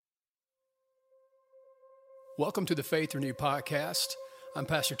Welcome to the Faith Renewed podcast. I'm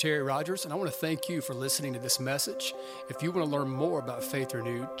Pastor Terry Rogers, and I want to thank you for listening to this message. If you want to learn more about Faith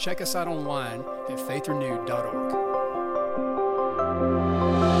Renewed, check us out online at faithrenewed.org.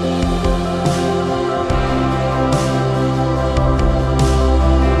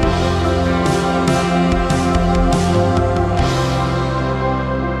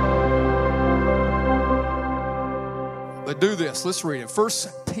 But do this. Let's read it. 1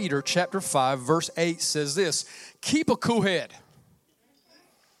 Peter chapter 5, verse 8 says this: keep a cool head.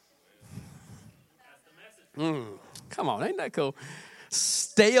 Come on, ain't that cool?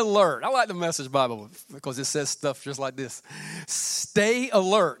 Stay alert. I like the Message Bible because it says stuff just like this. Stay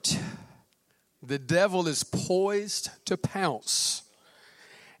alert. The devil is poised to pounce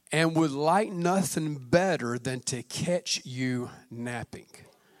and would like nothing better than to catch you napping.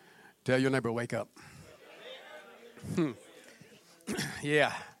 Tell your neighbor, wake up.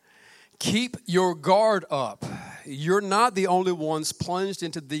 Yeah. Keep your guard up. You're not the only ones plunged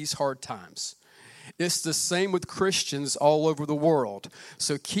into these hard times. It's the same with Christians all over the world.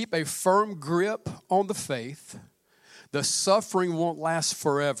 So keep a firm grip on the faith. The suffering won't last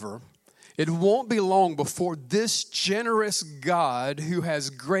forever. It won't be long before this generous God who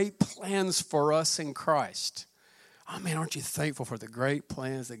has great plans for us in Christ. Oh man, aren't you thankful for the great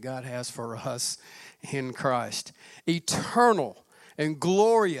plans that God has for us in Christ? Eternal and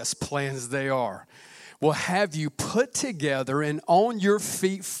glorious plans they are. Will have you put together and on your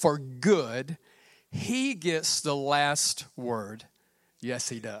feet for good. He gets the last word. Yes,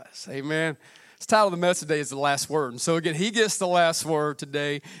 he does. Amen. The title of the message today is The Last Word. And so again, he gets the last word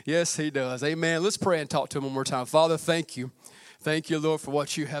today. Yes, he does. Amen. Let's pray and talk to him one more time. Father, thank you. Thank you, Lord, for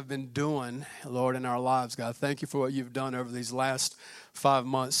what you have been doing, Lord, in our lives, God. Thank you for what you've done over these last 5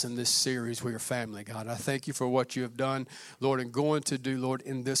 months in this series with your family, God. I thank you for what you have done, Lord, and going to do, Lord,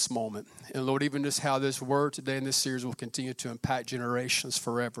 in this moment. And, Lord, even just how this word today in this series will continue to impact generations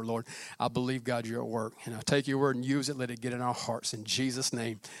forever, Lord. I believe, God, you're at work. And I take your word and use it. Let it get in our hearts. In Jesus'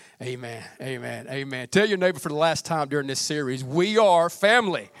 name, amen, amen, amen. Tell your neighbor for the last time during this series, we are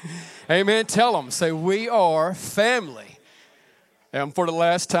family. Amen. Tell them, say, we are family. And for the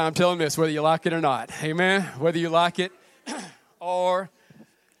last time, tell them this, whether you like it or not. Amen. Whether you like it or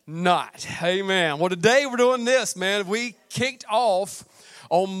not. Amen. Well, today we're doing this, man. We kicked off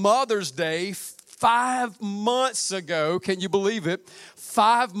on Mother's Day 5 months ago. Can you believe it?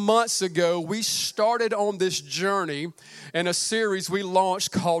 5 months ago, we started on this journey in a series we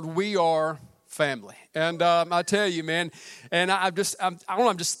launched called We Are Family. And I tell you, man, and I'm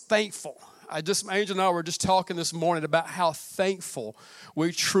just thankful. Angel and I were just talking this morning about how thankful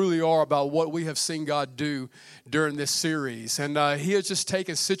we truly are about what we have seen God do during this series. And he has just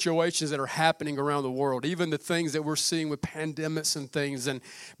taken situations that are happening around the world, even the things that we're seeing with pandemics and things.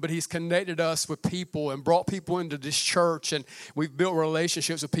 But he's connected us with people and brought people into this church, and we've built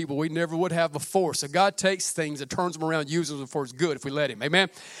relationships with people we never would have before. So God takes things and turns them around, uses them for his good if we let him. Amen?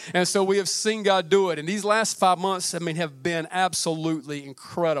 And so we have seen God do it. And these last 5 months, have been absolutely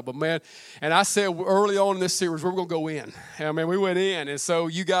incredible, man. And I said early on in this series, we're going to go in. We went in. And so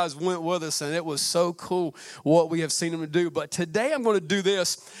you guys went with us, and it was so cool what we have seen him do. But today I'm going to do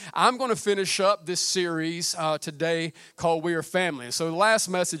this. I'm going to finish up this series today called We Are Family. And so the last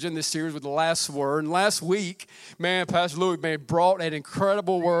message in this series was the last word. And last week, man, Pastor Louis, brought an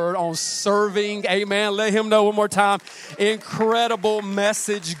incredible word on serving. Amen. Let him know one more time. Incredible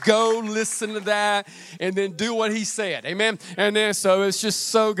message. Go listen to that and then do what he said. Amen. And then so it's just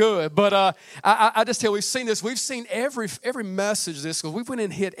so good. But I just tell you, we've seen this. We've seen every message of this because we went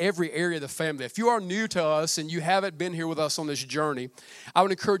and hit every area of the family. If you are new to us and you haven't been here with us on this journey, I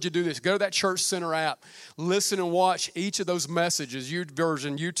would encourage you to do this. Go to that Church Center app. Listen and watch each of those messages,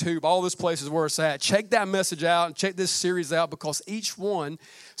 YouVersion, YouTube, all those places where it's at. Check that message out and check this series out because each one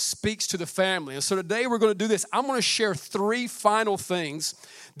speaks to the family. And so today we're going to do this. I'm going to share 3 final things.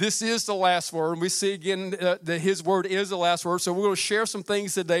 This is the last word. And we see again that his word is the last word. So we're going to share some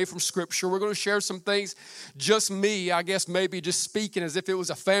things today from Scripture. We're going to share some things, just me, I guess maybe just speaking as if it was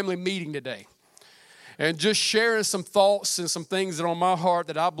a family meeting today. And just sharing some thoughts and some things that are on my heart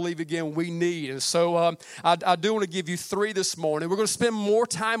that I believe, again, we need. And so I do want to give you 3 this morning. We're going to spend more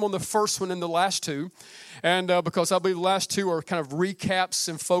time on the first one than the last 2. And because I believe the last 2 are kind of recaps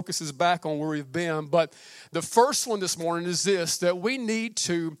and focuses back on where we've been. But the first one this morning is this, that we need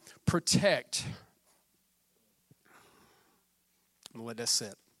to protect. I'm going to let that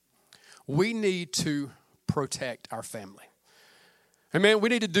sit. We need to protect our family. Amen. We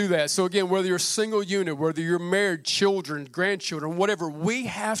need to do that. So again, whether you're a single unit, whether you're married, children, grandchildren, whatever, we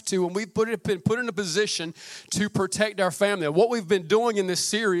have to, and we've been put in a position to protect our family. And what we've been doing in this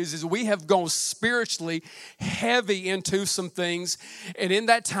series is we have gone spiritually heavy into some things. And in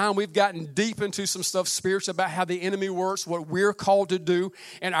that time, we've gotten deep into some stuff spiritual about how the enemy works, what we're called to do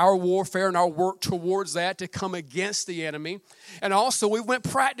in our warfare and our work towards that to come against the enemy. And also, we went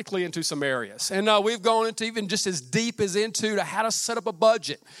practically into some areas. And we've gone into even just as deep as into to how to set up a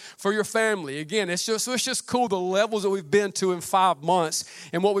budget for your family. Again, it's just cool the levels that we've been to in 5 months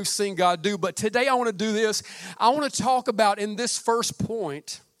and what we've seen God do. But today I want to do this. I want to talk about, in this first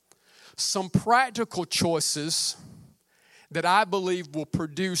point, some practical choices that I believe will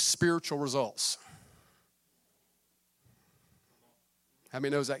produce spiritual results. How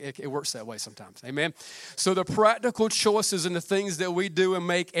many knows that it works that way sometimes? Amen. So the practical choices and the things that we do and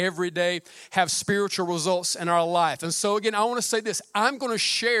make every day have spiritual results in our life. And so again, I want to say this. I'm going to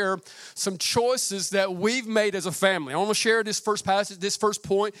share some choices that we've made as a family. I want to share this first passage, this first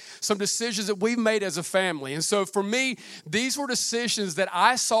point, some decisions that we've made as a family. And so for me, these were decisions that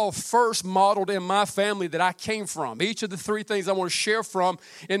I saw first modeled in my family that I came from. Each of the three things I want to share from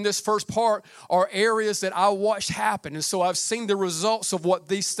in this first part are areas that I watched happen. And so I've seen the results of what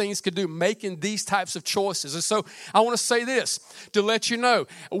these things could do, making these types of choices. And so I want to say this to let you know,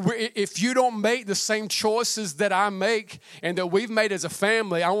 if you don't make the same choices that I make and that we've made as a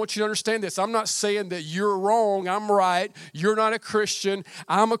family, I want you to understand this. I'm not saying that you're wrong, I'm right, you're not a Christian,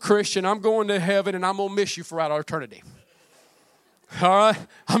 I'm a Christian, I'm going to heaven, and I'm going to miss you throughout eternity. All right?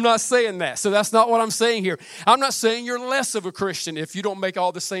 I'm not saying that. So that's not what I'm saying here. I'm not saying you're less of a Christian if you don't make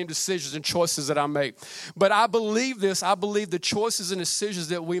all the same decisions and choices that I make. But I believe this. I believe the choices and decisions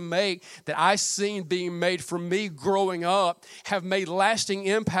that we make, that I've seen being made from me growing up, have made lasting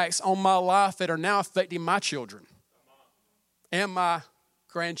impacts on my life that are now affecting my children and my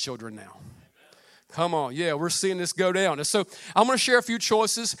grandchildren now. Come on. Yeah, we're seeing this go down. And so I'm going to share a few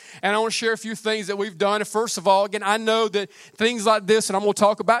choices, and I want to share a few things that we've done. And first of all, again, I know that things like this, and I'm going to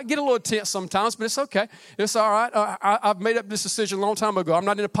talk about, get a little tense sometimes, but it's okay. It's all right. I've made up this decision a long time ago. I'm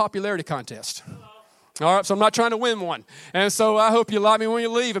not in a popularity contest. All right, so I'm not trying to win one. And so I hope you like me when you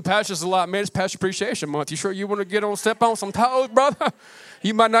leave. And Pastor's a lot. Man, it's Pastor Appreciation Month. You sure you want to step on some toes, brother?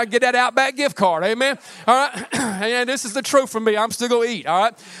 You might not get that Outback gift card, amen? All right, and this is the truth for me. I'm still going to eat, all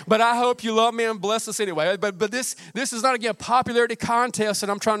right? But I hope you love me and bless us anyway. But this is not, again, a popularity contest that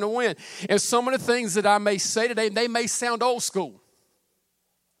I'm trying to win. And some of the things that I may say today, they may sound old school.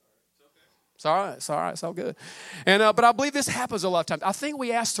 It's all right, it's all good. And but I believe this happens a lot of times. I think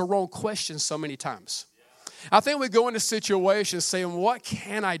we ask the wrong questions so many times. I think we go into situations saying, what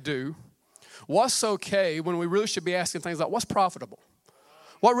can I do? What's okay, when we really should be asking things like, what's profitable?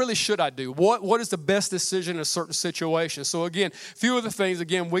 What really should I do? What is the best decision in a certain situation? So again, a few of the things,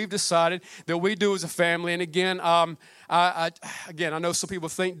 again, we've decided that we do as a family. And again, I know some people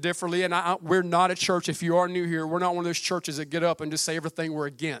think differently, and we're not a church. If you are new here, we're not one of those churches that get up and just say everything we're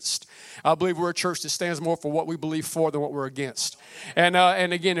against. I believe we're a church that stands more for what we believe for than what we're against. And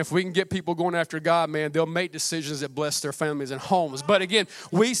again, if we can get people going after God, man, they'll make decisions that bless their families and homes. But again,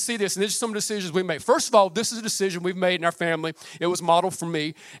 we see this, and these are some decisions we make. First of all, this is a decision we've made in our family. It was modeled for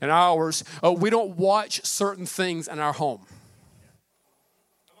me and ours. We don't watch certain things in our home.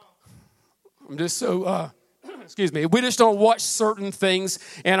 I'm just so... Excuse me. We just don't watch certain things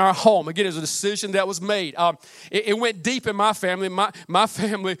in our home. Again, it's a decision that was made. It went deep in my family. My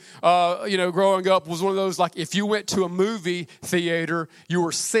family, growing up was one of those, like, if you went to a movie theater, you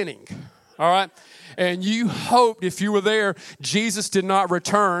were sinning. All right? And you hoped, if you were there, Jesus did not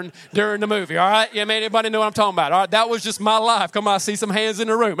return during the movie. All right? Yeah, man, anybody know what I'm talking about? All right? That was just my life. Come on, I see some hands in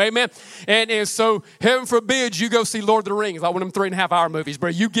the room. Amen? And so, heaven forbid you go see Lord of the Rings, like one of them 3.5-hour movies, bro.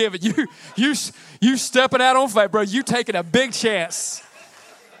 You give it. You stepping out on faith, bro. You taking a big chance.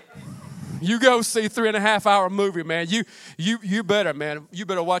 You go see 3.5-hour movie, man. You better, man. You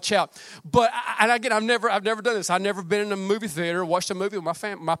better watch out. But again, I've never done this. I've never been in a movie theater, watched a movie with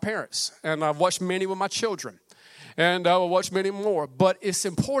my parents, and I've watched many with my children, and I will watch many more. But it's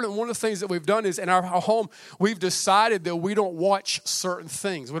important. One of the things that we've done is in our home, we've decided that we don't watch certain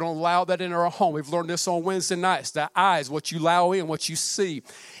things. We don't allow that in our home. We've learned this on Wednesday nights. The eyes, what you allow in, what you see,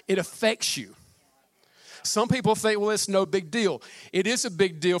 it affects you. Some people think, well, it's no big deal. It is a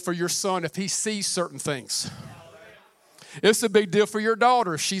big deal for your son if he sees certain things. It's a big deal for your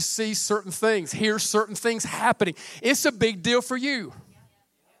daughter if she sees certain things, hears certain things happening. It's a big deal for you.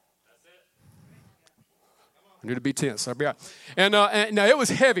 I need to be tense. I'll be all right. And no, it was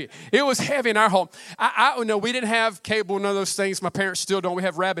heavy. It was heavy in our home. No, we didn't have cable, none of those things. My parents still don't. We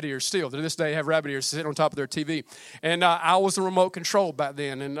have rabbit ears still. To this day, have rabbit ears sitting on top of their TV. And I was the remote control back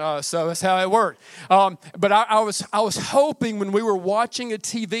then, and so that's how it worked. But I was hoping when we were watching a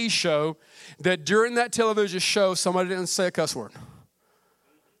TV show that during that television show somebody didn't say a cuss word.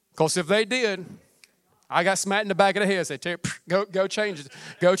 Because if they did, I got smacked in the back of the head. Said, go change it.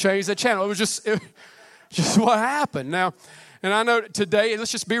 Go change the channel. It was just what happened. Now, and I know today,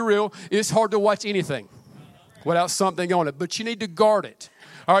 let's just be real, it's hard to watch anything without something on it. But you need to guard it.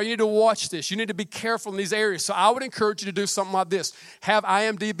 All right, you need to watch this. You need to be careful in these areas. So I would encourage you to do something like this. Have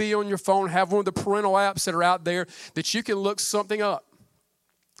IMDb on your phone. Have one of the parental apps that are out there that you can look something up.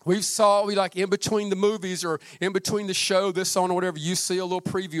 We like in between the movies or in between the show, this on or whatever, you see a little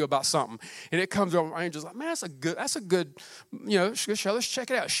preview about something. And it comes over, Angel's like, man, that's a good, good show. Let's check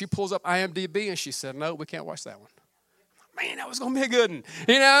it out. She pulls up IMDb and she said, no, we can't watch that one. Man, that was going to be a good one.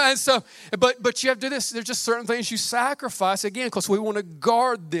 And so, but you have to do this. There's just certain things you sacrifice, again, because we want to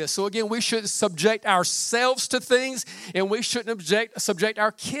guard this. So, again, we shouldn't subject ourselves to things, and we shouldn't subject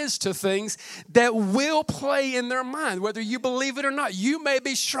our kids to things that will play in their mind, whether you believe it or not. You may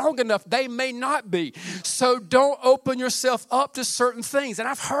be strong enough. They may not be. So don't open yourself up to certain things. And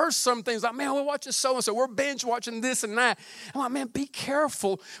I've heard some things like, man, we're watching so-and-so. We're binge watching this and that. I'm like, man, be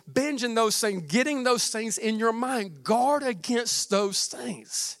careful binging those things, getting those things in your mind. Guard against those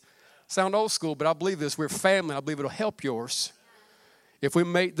things. Sound old school, but I believe this. We're family. I believe it'll help yours if we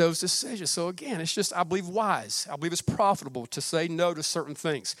make those decisions. So again, it's just, I believe, wise. I believe it's profitable to say no to certain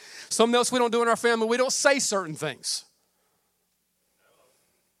things. Something else we don't do in our family, we don't say certain things.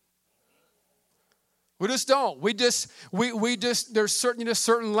 We just don't. We just there's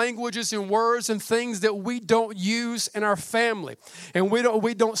certain languages and words and things that we don't use in our family. And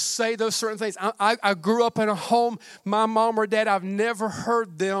we don't say those certain things. I grew up in a home, my mom or dad, I've never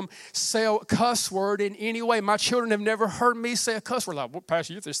heard them say a cuss word in any way. My children have never heard me say a cuss word. Like, well,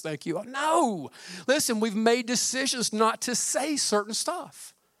 Pastor, you just thank you. No. Listen, we've made decisions not to say certain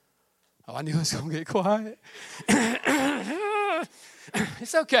stuff. Oh, I knew it was going to get quiet.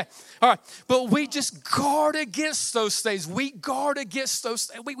 It's okay. All right. But we just guard against those things. We guard against those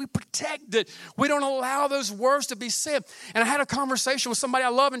things. We protect it. We don't allow those words to be said. And I had a conversation with somebody I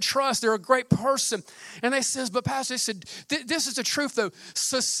love and trust. They're a great person. And they says, but Pastor, they said, this is the truth though.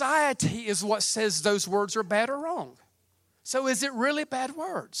 Society is what says those words are bad or wrong. So is it really bad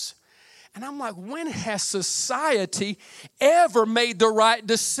words? And I'm like, when has society ever made the right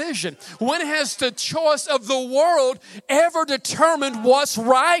decision? When has the choice of the world ever determined what's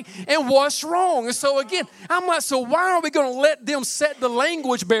right and what's wrong? And so again, I'm like, so why are we going to let them set the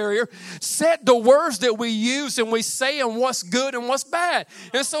language barrier, set the words that we use and we say and what's good and what's bad?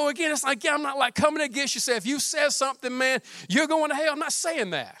 And so again, it's like, yeah, I'm not like coming against you. Say, if you said something, man, you're going to hell. I'm not saying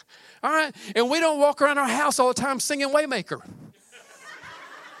that. All right? And we don't walk around our house all the time singing Waymaker.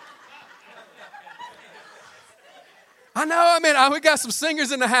 I know, we got some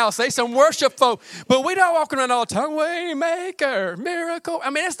singers in the house. They some worship folk. But we don't walk around all the time, Waymaker, miracle.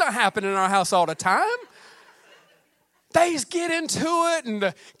 It's not happening in our house all the time. They just get into it, and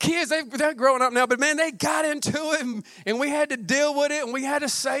the kids, they're growing up now, but man, they got into it, and we had to deal with it, and we had to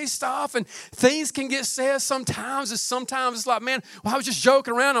say stuff, and things can get said sometimes, and sometimes it's like, man, well, I was just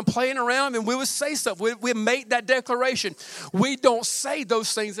joking around, I'm playing around, and we would say stuff. We make that declaration. We don't say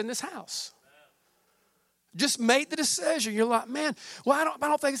those things in this house. Just make the decision. You're like, man, well, I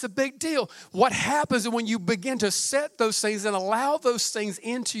don't think it's a big deal. What happens when you begin to set those things and allow those things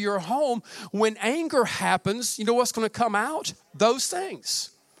into your home, when anger happens, you know what's going to come out? Those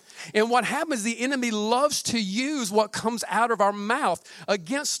things. And what happens, the enemy loves to use what comes out of our mouth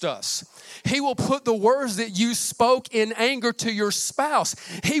against us. He will put the words that you spoke in anger to your spouse.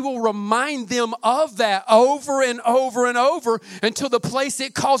 He will remind them of that over and over and over until the place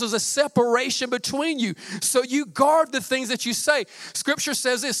it causes a separation between you. So you guard the things that you say. Scripture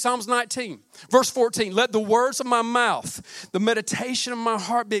says this, Psalms 19, verse 14, let the words of my mouth, the meditation of my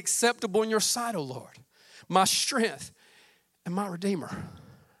heart be acceptable in your sight, O Lord, my strength and my Redeemer.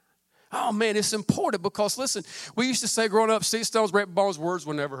 Oh, man, it's important because, listen, we used to say growing up, see stones, break bones, words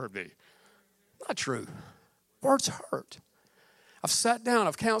will never hurt me. Not true. Words hurt. I've sat down,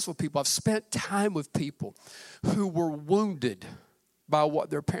 I've counseled people, I've spent time with people who were wounded by what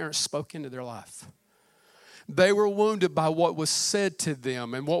their parents spoke into their life. They were wounded by what was said to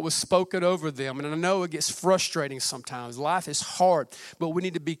them and what was spoken over them. And I know it gets frustrating sometimes. Life is hard, but we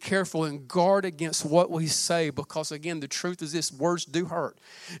need to be careful and guard against what we say because, again, the truth is this, words do hurt.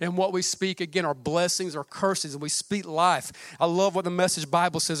 And what we speak, again, are blessings or curses, and we speak life. I love what the Message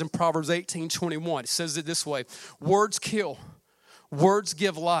Bible says in Proverbs 18:21. It says it this way, words kill, words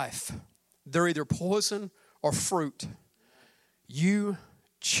give life. They're either poison or fruit. You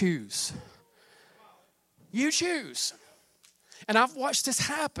choose. You choose. And I've watched this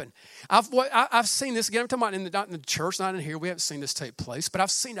happen. I've seen this, again, I'm talking about not in the church, not in here. We haven't seen this take place. But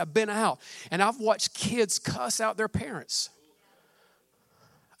I've been out, and I've watched kids cuss out their parents.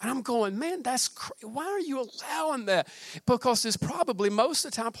 And I'm going, man, that's crazy. Why are you allowing that? Because it's probably, most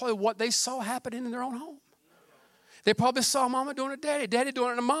of the time, probably what they saw happening in their own home. They probably saw mama doing it to daddy, daddy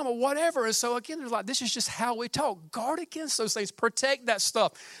doing it to mama, whatever. And so, again, they're like, this is just how we talk. Guard against those things. Protect that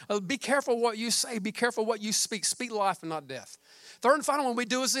stuff. Be careful what you say. Be careful what you speak. Speak life and not death. Third and final one we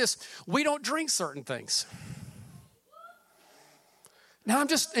do is this. We don't drink certain things. Now, I'm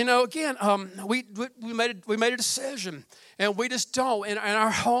just, again, we made a decision, and we just don't. In our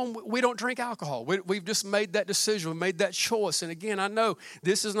home, we don't drink alcohol. We've just made that decision. We made that choice. And again, I know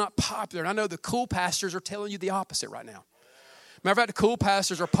this is not popular. And I know the cool pastors are telling you the opposite right now. Matter of fact, the cool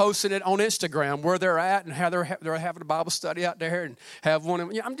pastors are posting it on Instagram where they're at and how they're having a Bible study out there and have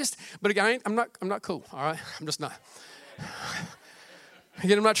one. But again, I'm not cool. All right, I'm just not.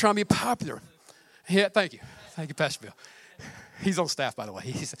 Again, I'm not trying to be popular. Yeah, thank you, Pastor Bill. He's on staff, by the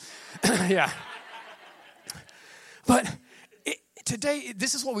way. Yeah. But today,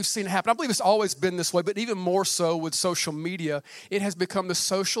 this is what we've seen happen. I believe it's always been this way, but even more so with social media, it has become the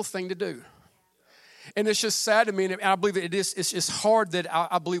social thing to do. And it's just sad to me, and I believe it's just hard that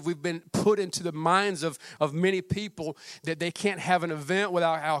I believe we've been put into the minds of many people that they can't have an event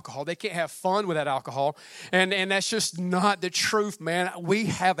without alcohol. They can't have fun without alcohol. And that's just not the truth, man. We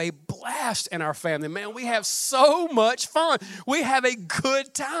have a blast in our family, man. We have so much fun. We have a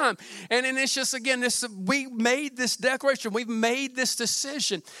good time. And it's just, again, we made this declaration. We've made this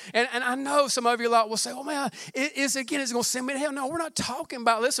decision. And I know some of you will say, oh, man, is it going to send me to hell? No, we're not talking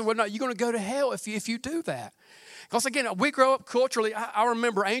about, listen, you're going to go to hell if you do that. Because, again, we grow up culturally. I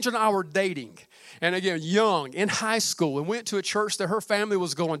remember Angel and I were dating. And, again, young, in high school, and went to a church that her family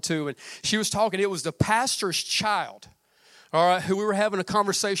was going to. And she was talking. It was the pastor's child, all right, who we were having a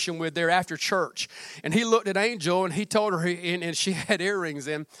conversation with there after church. And he looked at Angel, and he told her, and she had earrings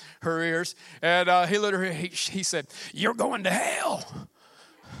in her ears. And he looked at her, he said, you're going to hell.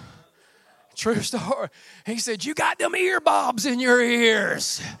 True story. He said, you got them earbobs in your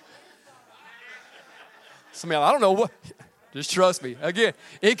ears. Some of y'all, I don't know what. Just trust me. Again,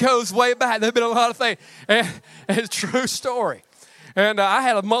 it goes way back. There's been a lot of things. And it's a true story. And I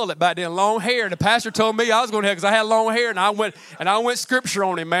had a mullet back then, long hair. And the pastor told me I was going to hell because I had long hair. And I went scripture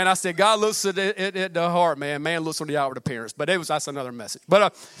on him, man. I said, God looks at the heart, man. Man looks on the outward appearance. But that's another message.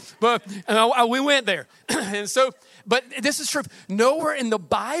 But we went there. And so, but this is true. Nowhere in the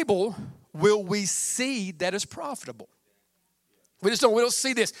Bible will we see that is profitable. We don't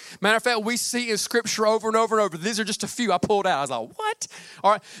see this. Matter of fact, we see in Scripture over and over and over. These are just a few I pulled out. I was like, what?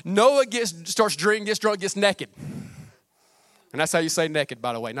 All right. Noah starts drinking, gets drunk, gets naked. And that's how you say naked,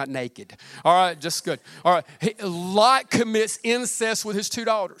 by the way, not naked. All right, just good. All right. Lot commits incest with his two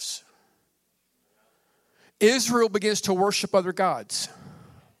daughters. Israel begins to worship other gods.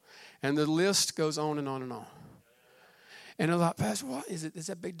 And the list goes on and on and on. And they're like, Pastor, what is it? Is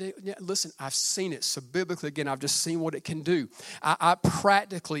that a big deal? Yeah, listen, I've seen it. So biblically, again, I've just seen what it can do. I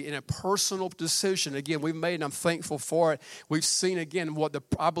practically, in a personal decision, again, we've made, and I'm thankful for it. We've seen, again, what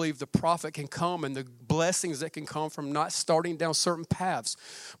I believe the prophet can come and the blessings that can come from not starting down certain paths.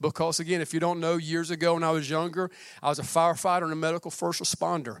 Because, again, if you don't know, years ago when I was younger, I was a firefighter and a medical first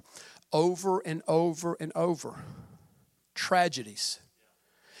responder. Over and over and over. Tragedies.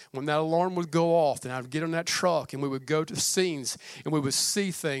 When that alarm would go off, then I'd get on that truck and we would go to scenes and we would see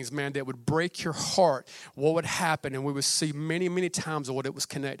things, man, that would break your heart. What would happen? And we would see many, many times what it was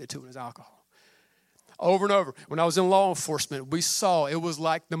connected to was alcohol. Over and over. When I was in law enforcement, we saw it was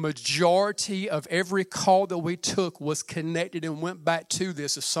like the majority of every call that we took was connected and went back to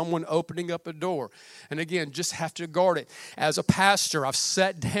this of someone opening up a door. And again, just have to guard it. As a pastor, I've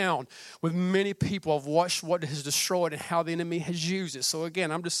sat down with many people. I've watched what has destroyed and how the enemy has used it. So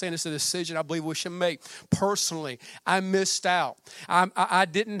again, I'm just saying it's a decision I believe we should make. Personally, I missed out. I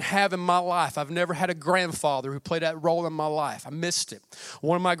didn't have in my life. I've never had a grandfather who played that role in my life. I missed it.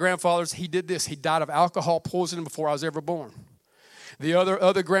 One of my grandfathers, he did this. He died of alcohol poisoning before I was ever born. The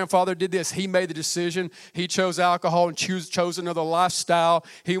other grandfather did this. He made the decision. He chose alcohol and chose another lifestyle.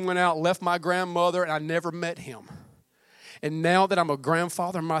 He went out, left my grandmother, and I never met him. And now that I'm a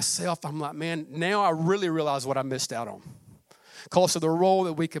grandfather myself, I'm like, man, now I really realize what I missed out on. Because of the role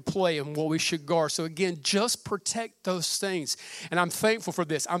that we could play and what we should guard. So again, just protect those things. And I'm thankful for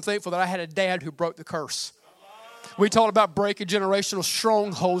this. I'm thankful that I had a dad who broke the curse. We talked about breaking generational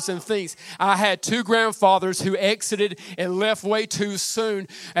strongholds and things. I had two grandfathers who exited and left way too soon.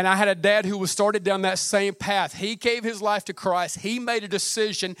 And I had a dad who was started down that same path. He gave his life to Christ. He made a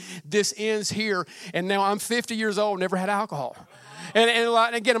decision. This ends here. And now I'm 50 years old, never had alcohol.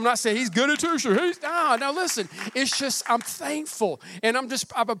 And again, I'm not saying he's good at teaching. No, listen. It's just I'm thankful. And I'm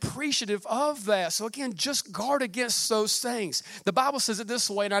appreciative of that. So again, just guard against those things. The Bible says it this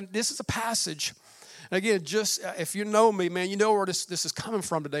way, and this is a passage. Again, just if you know me, man, you know where this is coming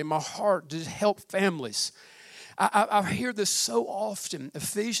from today. My heart to help families. I hear this so often.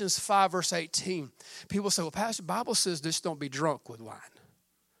 Ephesians 5, verse 18. People say, well, Pastor, the Bible says just don't be drunk with wine.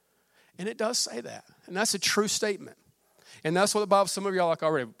 And it does say that. And that's a true statement. And that's what the Bible, some of y'all like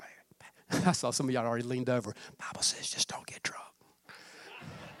already, I saw some of y'all already leaned over. The Bible says just don't get drunk.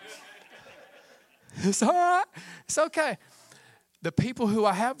 It's all right. It's okay. The people who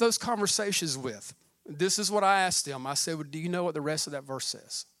I have those conversations with, this is what I asked them. I said, well, do you know what the rest of that verse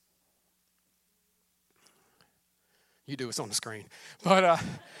says? You do, it's on the screen. But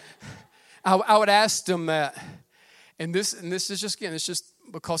I would ask them that, and this is just, again, it's just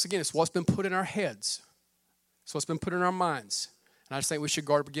because, again, it's what's been put in our heads. It's what's been put in our minds. And I just think we should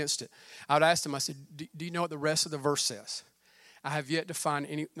guard up against it. I would ask them, I said, do you know what the rest of the verse says? I have yet to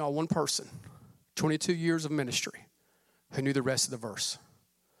find not one person, 22 years of ministry, who knew the rest of the verse.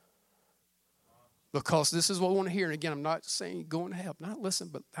 Because this is what we want to hear. And again, I'm not saying go into hell. Not listen,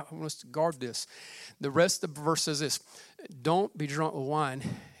 but I want us to guard this. The rest of the verse says this. Don't be drunk with wine,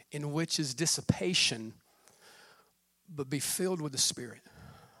 in which is dissipation, but be filled with the Spirit.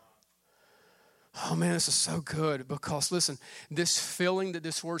 Oh, man, this is so good. Because, listen, this feeling that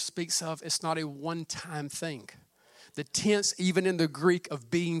this word speaks of, it's not a one-time thing. The tense, even in the Greek, of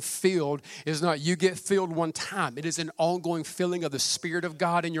being filled is not you get filled one time. It is an ongoing filling of the Spirit of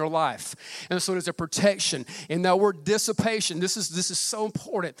God in your life. And so it is a protection. And that word dissipation, this is so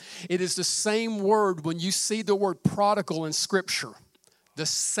important. It is the same word when you see the word prodigal in Scripture. The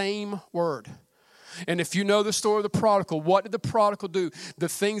same word. And if you know the story of the prodigal, what did the prodigal do? The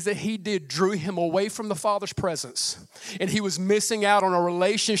things that he did drew him away from the Father's presence. And he was missing out on a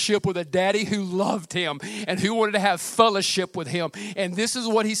relationship with a daddy who loved him and who wanted to have fellowship with him. And this is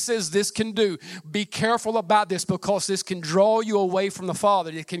what he says this can do. Be careful about this because this can draw you away from the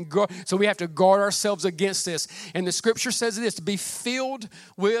Father. It can go, so we have to guard ourselves against this. And the Scripture says this, to be filled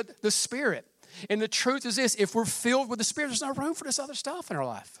with the Spirit. And the truth is this, if we're filled with the Spirit, there's no room for this other stuff in our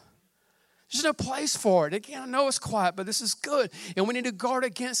life. There's no place for it. Again, I know it's quiet, but this is good. And we need to guard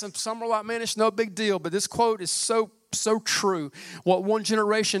against them. Some are like, man, it's no big deal. But this quote is so true. What one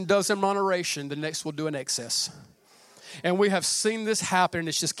generation does in moderation, the next will do in excess. And we have seen this happen.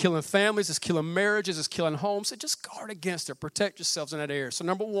 It's just killing families. It's killing marriages. It's killing homes. So just guard against it. Protect yourselves in that area. So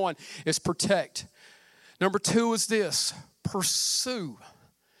number one is protect. Number two is this. Pursue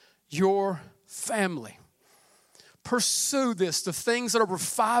your family. Pursue this, the things that over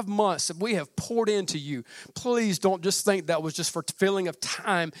 5 months that we have poured into you. Please don't just think that was just for filling of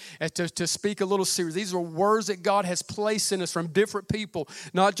time and to speak a little serious. These are words that God has placed in us from different people,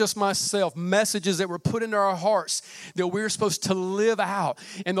 not just myself, messages that were put into our hearts that we're supposed to live out.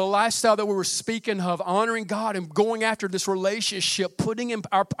 And the lifestyle that we were speaking of, honoring God and going after this relationship, putting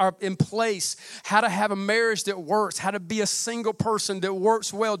in place how to have a marriage that works, how to be a single person that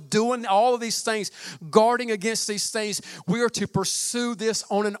works well, doing all of these things, guarding against these things. We are to pursue this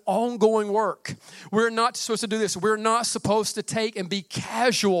on an ongoing work. We're not supposed to do this. We're not supposed to take and be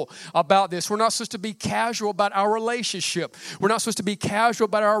casual about this. We're not supposed to be casual about our relationship. We're not supposed to be casual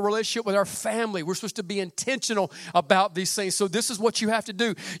about our relationship with our family. We're supposed to be intentional about these things. So this is what you have to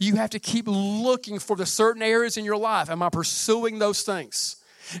do. You have to keep looking for the certain areas in your life. Am I pursuing those things?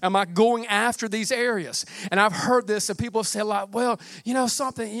 Am I going after these areas? And I've heard this, and people say, like, well, you know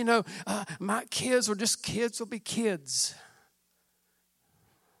something, my kids will be kids.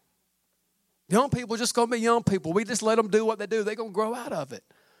 Young people are just going to be young people. We just let them do what they do. They're going to grow out of it.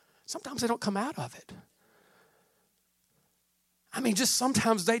 Sometimes they don't come out of it. I mean, just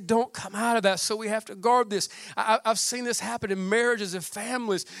sometimes they don't come out of that, so we have to guard this. I've seen this happen in marriages and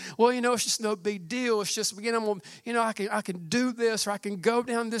families. Well, it's just no big deal. It's just, I can do this, or I can go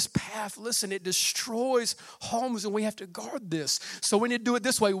down this path. Listen, it destroys homes, and we have to guard this. So we need to do it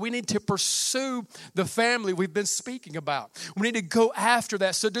this way. We need to pursue the family we've been speaking about. We need to go after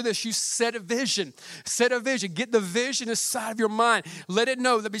that. So do this. You set a vision. Set a vision. Get the vision inside of your mind. Let it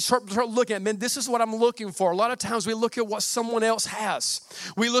know. Let me start looking at, man, this is what I'm looking for. A lot of times we look at what someone else has.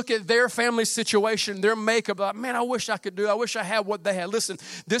 We look at their family situation, their makeup, like, man, I wish I could do. I wish I had what they had. Listen,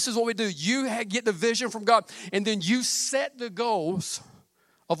 this is what we do. You get the vision from God, and then you set the goals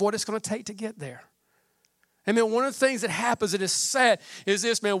of what it's going to take to get there. I mean, one of the things that happens that is sad is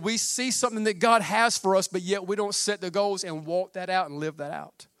this, man, we see something that God has for us, but yet we don't set the goals and walk that out and live that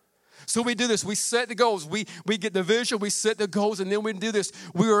out. So we do this. We set the goals. We get the vision. We set the goals, and then we do this.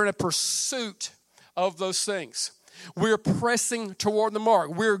 We are in a pursuit of those things. We're pressing toward the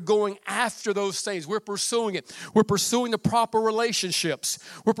mark. We're going after those things. We're pursuing it. We're pursuing the proper relationships.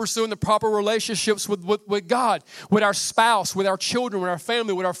 We're pursuing the proper relationships with God, with our spouse, with our children, with our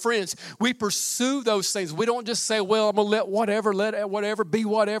family, with our friends. We pursue those things. We don't just say, well, I'm going to let whatever be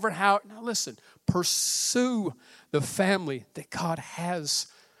whatever. Now, listen, pursue the family that God has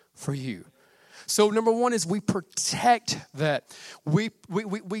for you. So number one is we protect that. We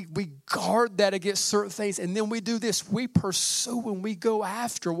guard that against certain things. And then we do this. We pursue and we go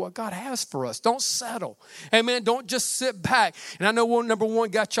after what God has for us. Don't settle. Amen. Don't just sit back. And I know number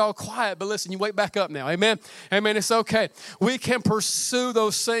one got y'all quiet, but listen, you wake back up now. Amen. Amen. It's okay. We can pursue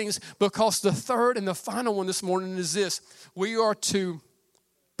those things because the third and the final one this morning is this. We are to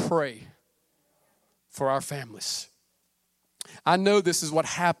pray for our families. I know this is what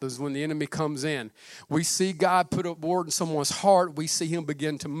happens when the enemy comes in. We see God put a word in someone's heart. We see him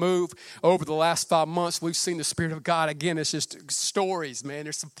begin to move. Over the last 5 months, we've seen the Spirit of God. Again, it's just stories, man.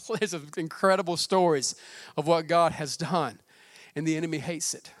 There's some incredible stories of what God has done. And the enemy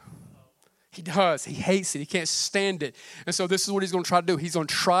hates it. He does. He hates it. He can't stand it. And so this is what he's going to try to do. He's going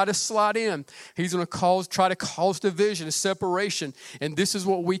to try to slide in. He's going to try to cause division and separation. And this is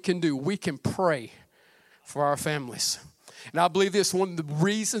what we can do. We can pray for our families. And I believe this, one of the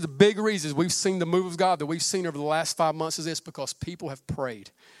reasons, the big reasons we've seen the move of God that we've seen over the last 5 months is this, because people have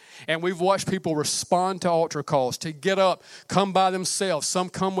prayed. And we've watched people respond to altar calls, to get up, come by themselves. Some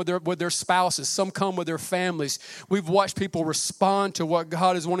come with their spouses. Some come with their families. We've watched people respond to what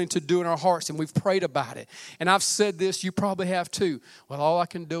God is wanting to do in our hearts, and we've prayed about it. And I've said this, you probably have too. Well, all I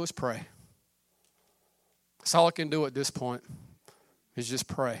can do is pray. That's all I can do at this point is just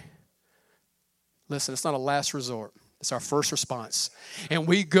pray. Listen, it's not a last resort. It's our first response. And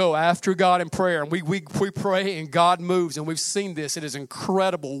we go after God in prayer, and we pray, and God moves. And we've seen this. It is an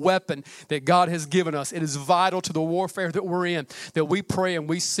incredible weapon that God has given us. It is vital to the warfare that we're in, that we pray and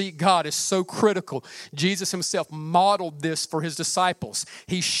we seek God is so critical. Jesus himself modeled this for his disciples.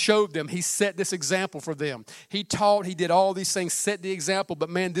 He showed them. He set this example for them. He taught. He did all these things, set the example. But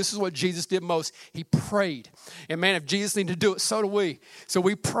man, this is what Jesus did most. He prayed. And man, if Jesus needed to do it, so do we. So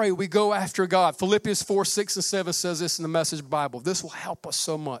we pray. We go after God. Philippians 4:6-7 says this in the Message Bible. This will help us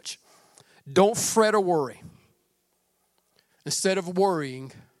so much. Don't fret or worry. Instead of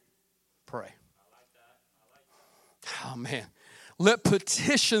worrying, pray. Oh, man. Let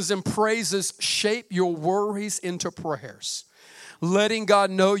petitions and praises shape your worries into prayers, letting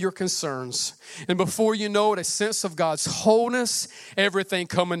God know your concerns. And before you know it, a sense of God's wholeness, everything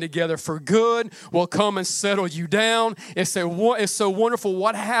coming together for good, will come and settle you down. It's so wonderful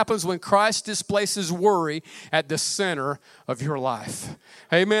what happens when Christ displaces worry at the center of your life.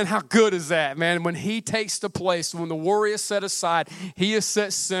 Amen. How good is that, man? When he takes the place, when the worry is set aside, he is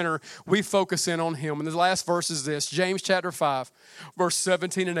set center, we focus in on him. And the last verse is this, James chapter 5, verse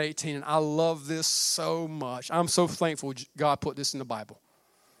 17 and 18. And I love this so much. I'm so thankful God put this in the Bible.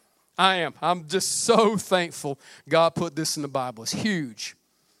 I am. I'm just so thankful God put this in the Bible. It's huge.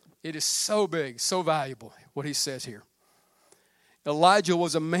 It is so big, so valuable, what he says here. Elijah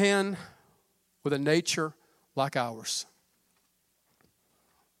was a man with a nature like ours.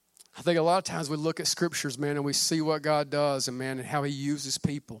 I think a lot of times we look at scriptures, man, and we see what God does and, man, and how he uses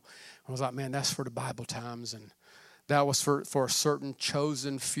people. I was like, man, that's for the Bible times, and that was for a certain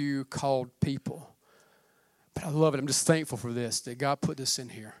chosen few called people. But I love it. I'm just thankful for this, that God put this in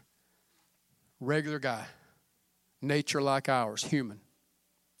here. Regular guy, nature like ours, human,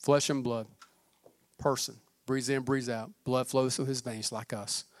 flesh and blood, person, breathes in, breathes out, blood flows through his veins like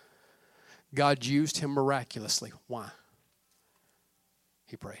us. God used him miraculously. Why?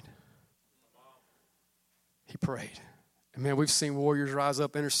 He prayed. He prayed. And man, we've seen warriors rise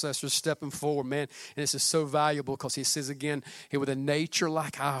up, intercessors stepping forward, man. And this is so valuable because he says again, with a nature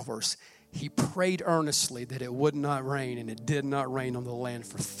like ours, he prayed earnestly that it would not rain, and it did not rain on the land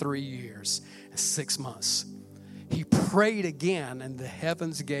for 3 years and 6 months. He prayed again, and the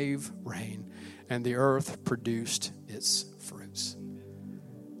heavens gave rain, and the earth produced its fruits.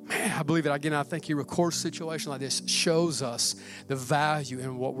 Man, I believe it. Again, I think he records a situation like this, shows us the value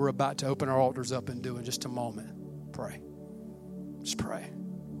in what we're about to open our altars up and do in just a moment. Pray. Just pray.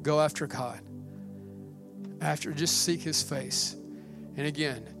 Go after God. Just seek his face. And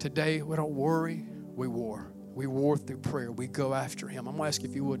again, today we don't worry, we war. We war through prayer. We go after him. I'm going to ask you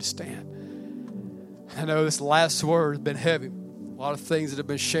if you would stand. I know this last word has been heavy. A lot of things that have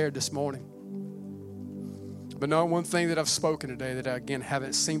been shared this morning. But no one thing that I've spoken today that I, again,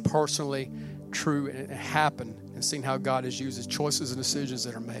 haven't seen personally true and happen, and seen how God has used his choices and decisions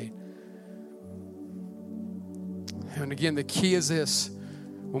that are made. And again, the key is this.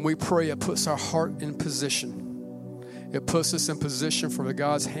 When we pray, it puts our heart in position. It puts us in position for the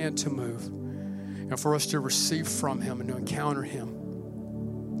God's hand to move and for us to receive from him and to encounter him.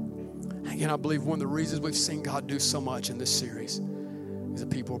 Again, I believe one of the reasons we've seen God do so much in this series is that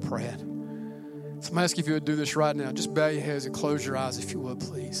people are praying. So I'm asking if you would do this right now. Just bow your heads and close your eyes if you would,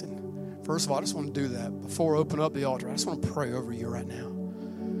 please. And first of all, I just want to do that. Before I open up the altar, I just want to pray over you right now.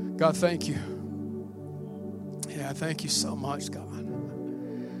 God, thank you. Yeah, thank you so much, God,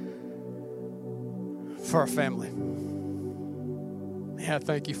 for our family. Yeah,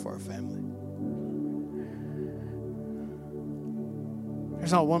 thank you for our family.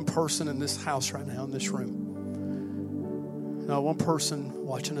 There's not one person in this house right now, in this room. Not one person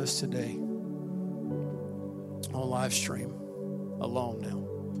watching us today on live stream alone now.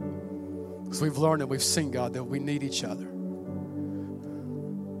 Because we've learned and we've seen, God, that we need each other.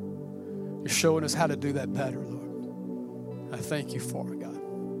 You're showing us how to do that better, Lord. I thank you for it, God.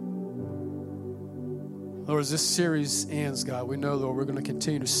 Lord, as this series ends, God, we know, Lord, we're going to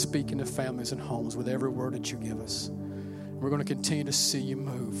continue to speak into families and homes with every word that you give us. We're going to continue to see you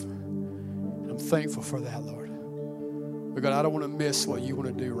move. And I'm thankful for that, Lord. But God, I don't want to miss what you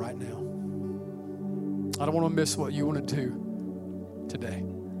want to do right now. I don't want to miss what you want to do today.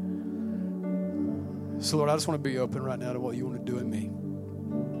 So, Lord, I just want to be open right now to what you want to do in me.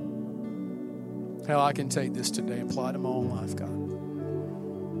 How I can take this today and apply it to my own life, God.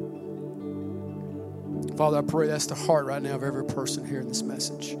 Father, I pray that's the heart right now of every person hearing this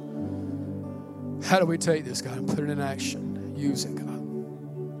message. How do we take this, God, and put it in action? Use it, God.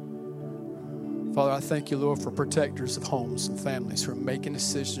 Father, I thank you, Lord, for protectors of homes and families who are making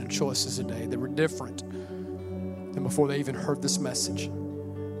decisions and choices today that were different than before they even heard this message.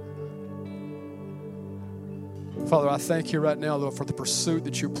 Father, I thank you right now, Lord, for the pursuit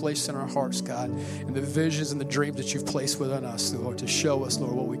that you've placed in our hearts, God, and the visions and the dreams that you've placed within us, Lord, to show us,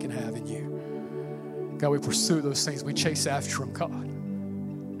 Lord, what we can have in you. God, we pursue those things. We chase after them, God.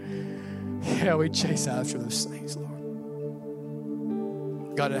 Yeah, we chase after those things, Lord.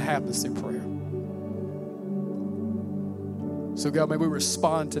 God, it happens through prayer. So, God, may we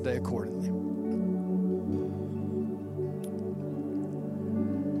respond today accordingly.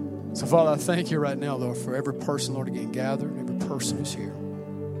 So, Father, I thank you right now, Lord, for every person, Lord, again gathered, every person who's here.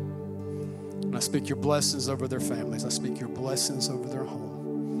 And I speak your blessings over their families. I speak your blessings over their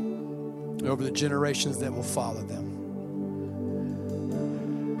home, and over the generations that will follow them.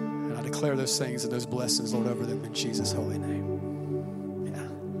 And I declare those things and those blessings, Lord, over them in Jesus' holy name. Yeah.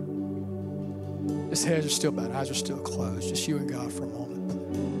 His heads are still bowed, eyes are still closed. Just you and God for a moment.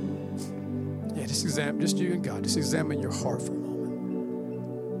 Yeah, just you and God. Just examine your heart for a moment.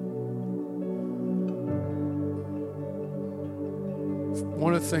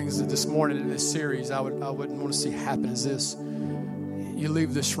 One of the things that this morning in this series I wouldn't want to see happen is this. You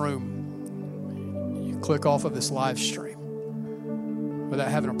leave this room, you click off of this live stream without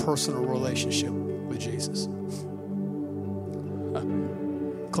having a personal relationship with Jesus.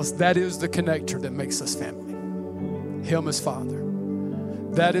 Because that is the connector that makes us family. Him as Father.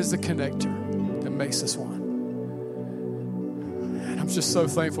 That is the connector that makes us one. And I'm just so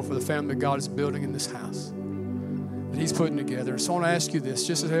thankful for the family God is building in this house, that he's putting together. So I want to ask you this,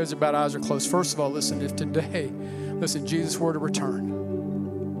 just as heads are bowed, eyes are closed. First of all, listen, if today, Jesus were to return,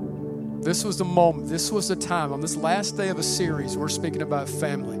 this was the moment, this was the time, on this last day of a series, we're speaking about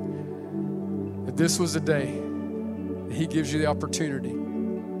family, that this was the day that he gives you the opportunity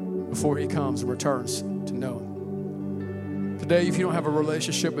before he comes and returns to know him. Today, if you don't have a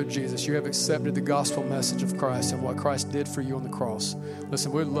relationship with Jesus, you have accepted the gospel message of Christ and what Christ did for you on the cross.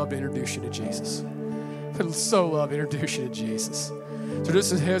 Listen, we'd love to introduce you to Jesus. I'd so love to introduce you to Jesus. So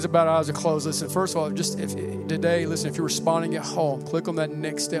just as heads about eyes are closed, listen, first of all, just if today, listen, if you're responding at home, click on that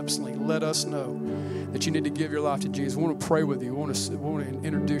Next Steps link. Let us know that you need to give your life to Jesus. We want to pray with you. We want to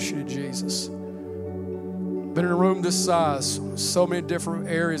introduce you to Jesus. Been in a room this size, so many different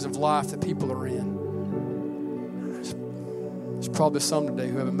areas of life that people are in. There's probably some today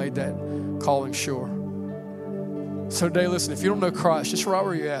who haven't made that calling sure. So today, listen, if you don't know Christ, just right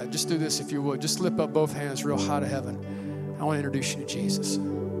where you're at, just do this if you would. Just lift up both hands real high to heaven. I want to introduce you to Jesus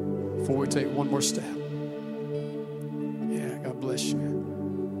before we take one more step. Yeah, God bless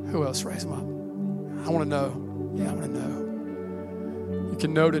you. Who else? Raise them up. I want to know. Yeah, I want to know. You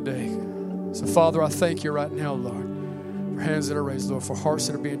can know today. So, Father, I thank you right now, Lord, for hands that are raised, Lord, for hearts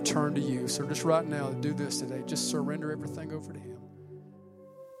that are being turned to you. So just right now, do this today. Just surrender everything over to him.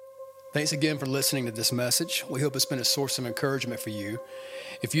 Thanks again for listening to this message. We hope it's been a source of encouragement for you.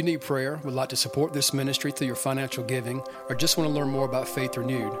 If you need prayer, would like to support this ministry through your financial giving, or just want to learn more about Faith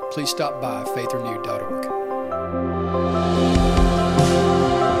Renewed, please stop by faithrenewed.org.